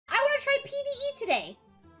to try PvE today.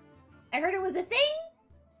 I heard it was a thing,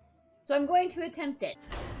 so I'm going to attempt it.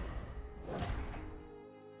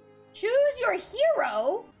 Choose your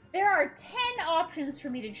hero. There are 10 options for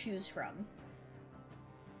me to choose from.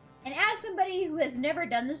 And as somebody who has never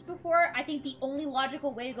done this before, I think the only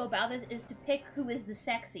logical way to go about this is to pick who is the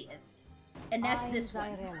sexiest. And that's this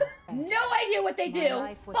one. No idea what they do,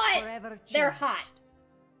 but they're hot.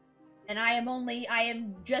 And I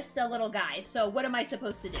am just a little guy, so what am I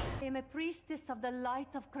supposed to do? I am a priestess of the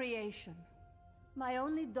light of creation. My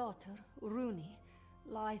only daughter, Rooney,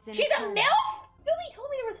 lies in She's a MILF? Nobody told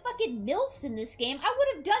me there was fucking MILFs in this game. I would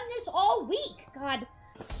have done this all week. God.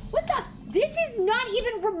 What the? This is not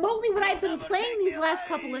even remotely what I've been playing these last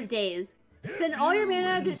couple of days. Spend all your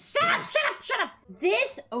mana to— Shut up! Shut up! Shut up!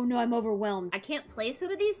 This— Oh no, I'm overwhelmed. I can't play some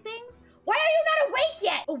of these things? Why are you not awake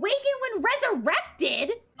yet? Awaken when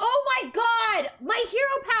resurrected? Oh my god! My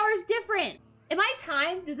hero power is different. Am I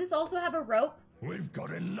timed? Does this also have a rope? We've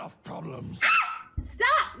got enough problems. Ah!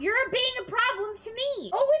 Stop! You're being a problem to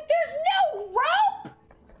me. Oh, if there's no rope!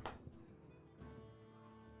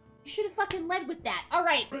 You should have fucking led with that. All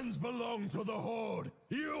right. Friends belong to the Horde.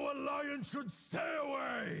 You alliance should stay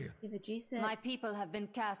away. My people have been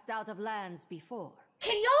cast out of lands before.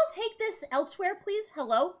 Can y'all take this elsewhere, please?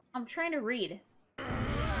 Hello? I'm trying to read.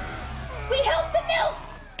 We help the MILF!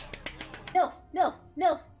 MILF, MILF,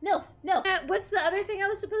 MILF, MILF, MILF. What's the other thing I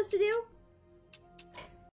was supposed to do?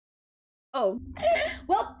 Oh.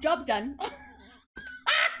 Well, job's done.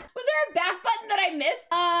 Was there a back button that I missed?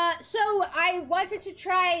 So I wanted to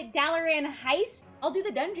try Dalaran Heist. I'll do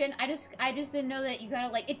the dungeon. I just didn't know that you gotta,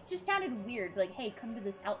 like, it just sounded weird. Like, hey, come to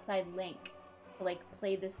this outside link to, like,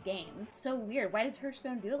 play this game. It's so weird. Why does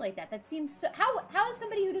Hearthstone do it like that? That seems so— How is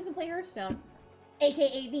somebody who doesn't play Hearthstone,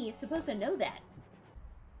 aka me, supposed to know that?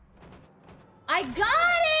 I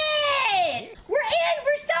got it! We're in!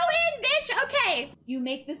 We're so in, bitch! Okay. You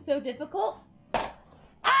make this so difficult?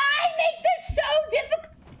 I make this so difficult!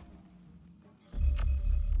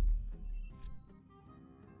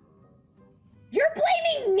 You're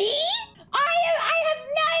blaming me? I have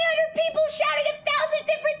 900 people shouting 1,000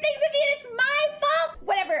 different things at me and it's my fault!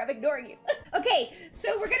 Whatever, I'm ignoring you. Okay,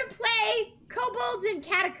 so we're gonna play Kobolds and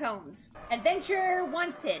Catacombs. Adventure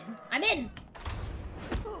wanted. I'm in.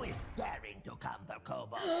 Who is daring to come for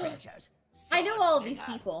kobold treasures? I know all of these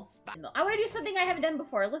people. I want to do something I haven't done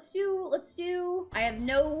before. Let's do. I have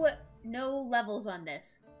no levels on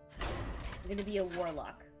this. I'm gonna be a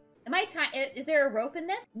warlock. Am I is there a rope in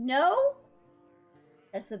this? No?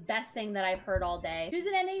 That's the best thing that I've heard all day. Choose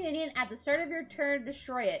an enemy minion at the start of your turn,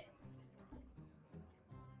 destroy it.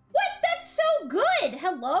 What? That's so good!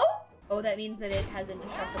 Hello? Oh, that means that it has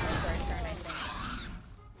indestructible for a turn, I think.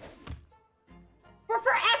 For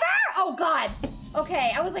forever? Oh god.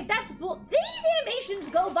 Okay, I was like, that's bull— These animations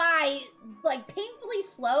go by, like, painfully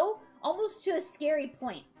slow, almost to a scary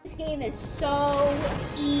point. This game is so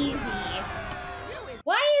easy.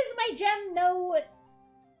 Why is my gem no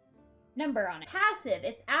number on it? Passive,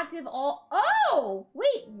 it's active all— Oh!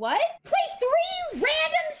 Wait, what? Play 3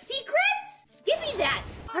 random secrets? Give me that!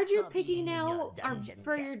 Cards you're picking now are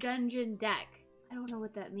for your dungeon deck. I don't know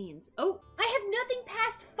what that means. Oh, I have nothing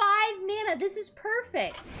past 5 mana. This is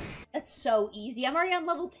perfect. That's so easy. I'm already on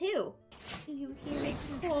level 2. You hear it's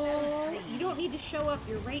cool. You don't need to show up.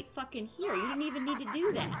 You're right fucking here. You didn't even need to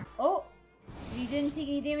do that. Oh, you didn't take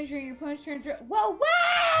any damage during your opponent's turn. Whoa, whoa!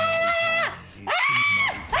 Ah!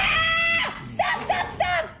 Ah! Stop, stop,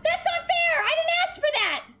 stop! That's not fair! I didn't ask for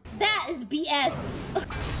that! That is BS.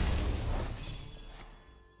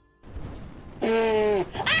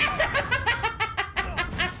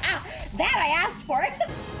 That I asked for. Ooh,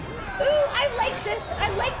 I like this. I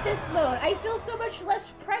like this mode. I feel so much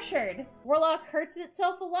less pressured. Warlock hurts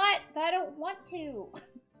itself a lot, but I don't want to.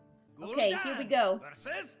 Okay, here we go.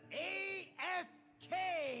 Versus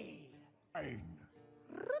AFK.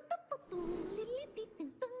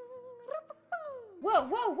 Whoa,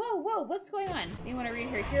 whoa, whoa, whoa. What's going on? You want to read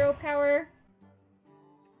her hero power?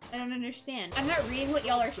 I don't understand. I'm not reading what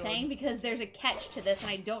y'all are saying because there's a catch to this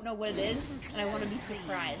and I don't know what it is and I want to be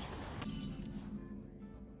surprised.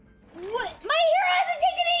 What? My hero hasn't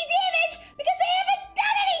taken any damage because they haven't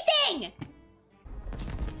done anything!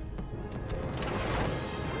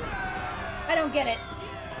 I don't get it.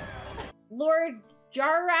 Lord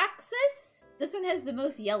Jaraxxus? This one has the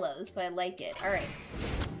most yellows, so I like it. Alright.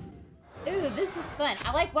 Ooh, this is fun.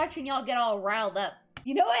 I like watching y'all get all riled up.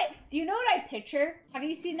 You know what? Do you know what I picture? Have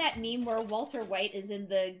you seen that meme where Walter White is in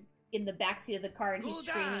the backseat of the car and he's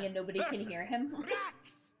screaming and nobody can hear him?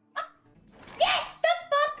 Get the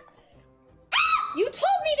fuck! Ah! You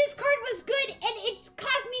told me this card was good, and it's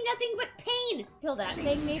caused me nothing but pain. Kill that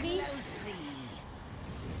thing, maybe?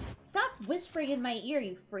 Stop whispering in my ear,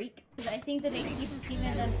 you freak. Because I think that it keeps giving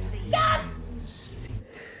them. Stop!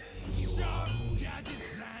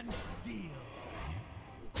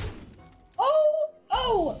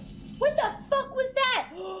 Oh! What the fuck was that?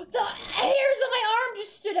 The hairs on my arm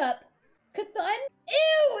just stood up. Cthulhu?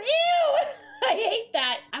 Ew! I hate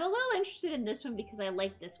that. I'm a little interested in this one because I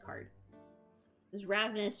like this card. This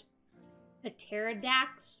Ravenous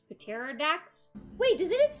Pterodax. Wait,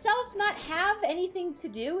 does it itself not have anything to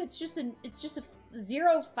do? It's just a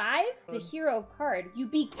 0/5? It's a hero card. You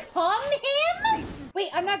become him? Wait,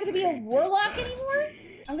 I'm not gonna be a warlock anymore?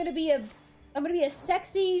 I'm gonna be a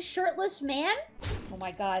sexy, shirtless man? Oh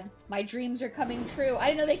my god, my dreams are coming true. I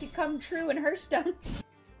didn't know they could come true in Hearthstone.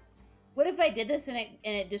 What if I did this and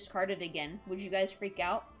it discarded again? Would you guys freak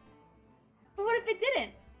out? But what if it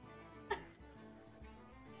didn't?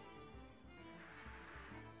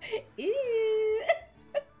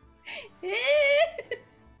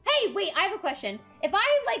 Hey, wait, I have a question. If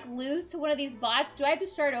I, like, lose to one of these bots, do I have to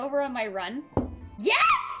start over on my run?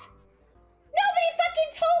 Yes! Nobody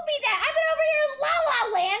fucking told me that! I've been over here in La La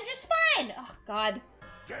Land just fine! Oh, God.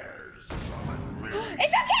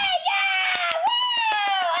 It's okay! Yeah! Woo!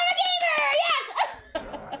 I'm a gamer! Yes!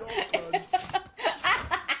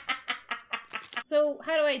 So,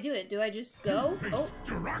 how do I do it? Do I just go? Oh.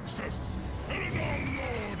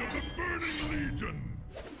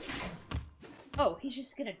 Oh, he's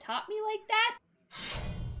just gonna top me like that?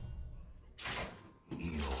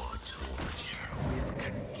 Your torture will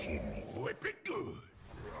continue. Whip it good.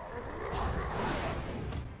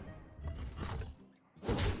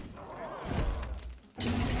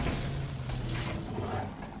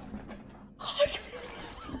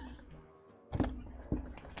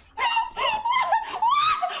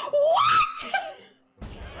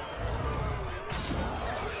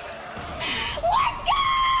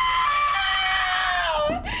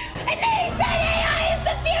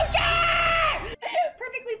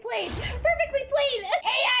 Perfectly played!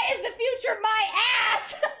 AI is the future, my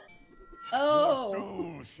ass! Oh. Your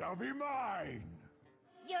soul shall be mine.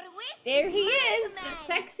 There he is, the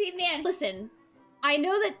sexy man. Listen, I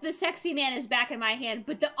know that the sexy man is back in my hand,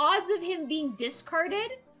 but the odds of him being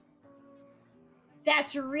discarded?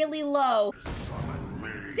 That's really low.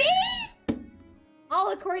 See?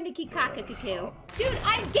 All according to Kikakakuku. Dude,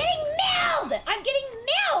 I'm getting milled! I'm getting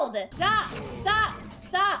milled! Stop, stop,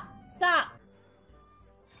 stop, stop.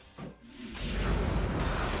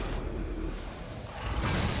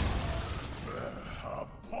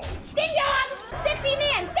 Ding dong! Sexy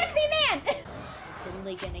man! Sexy man! It's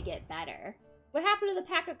only gonna get better. What happened to the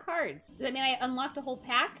pack of cards? Does that mean I unlocked a whole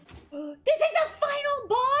pack? This is the final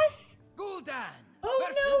boss! Gul'dan! Oh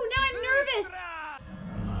no, now I'm nervous!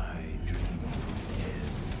 My dream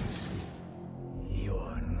ends.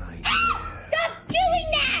 Your night. Stop doing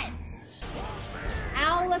that!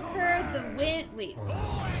 Alacur the wind. Wait.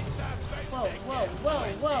 Whoa, whoa, whoa,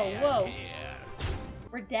 whoa, whoa.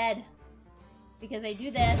 We're dead. Because I do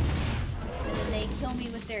this, and then they kill me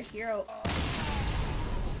with their hero.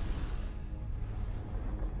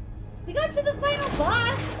 We got to the final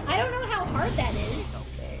boss. I don't know how hard that is.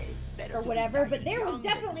 Or whatever, but there was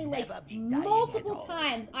definitely like multiple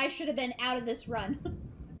times I should have been out of this run.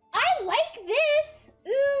 I like this!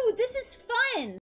 Ooh, this is fun!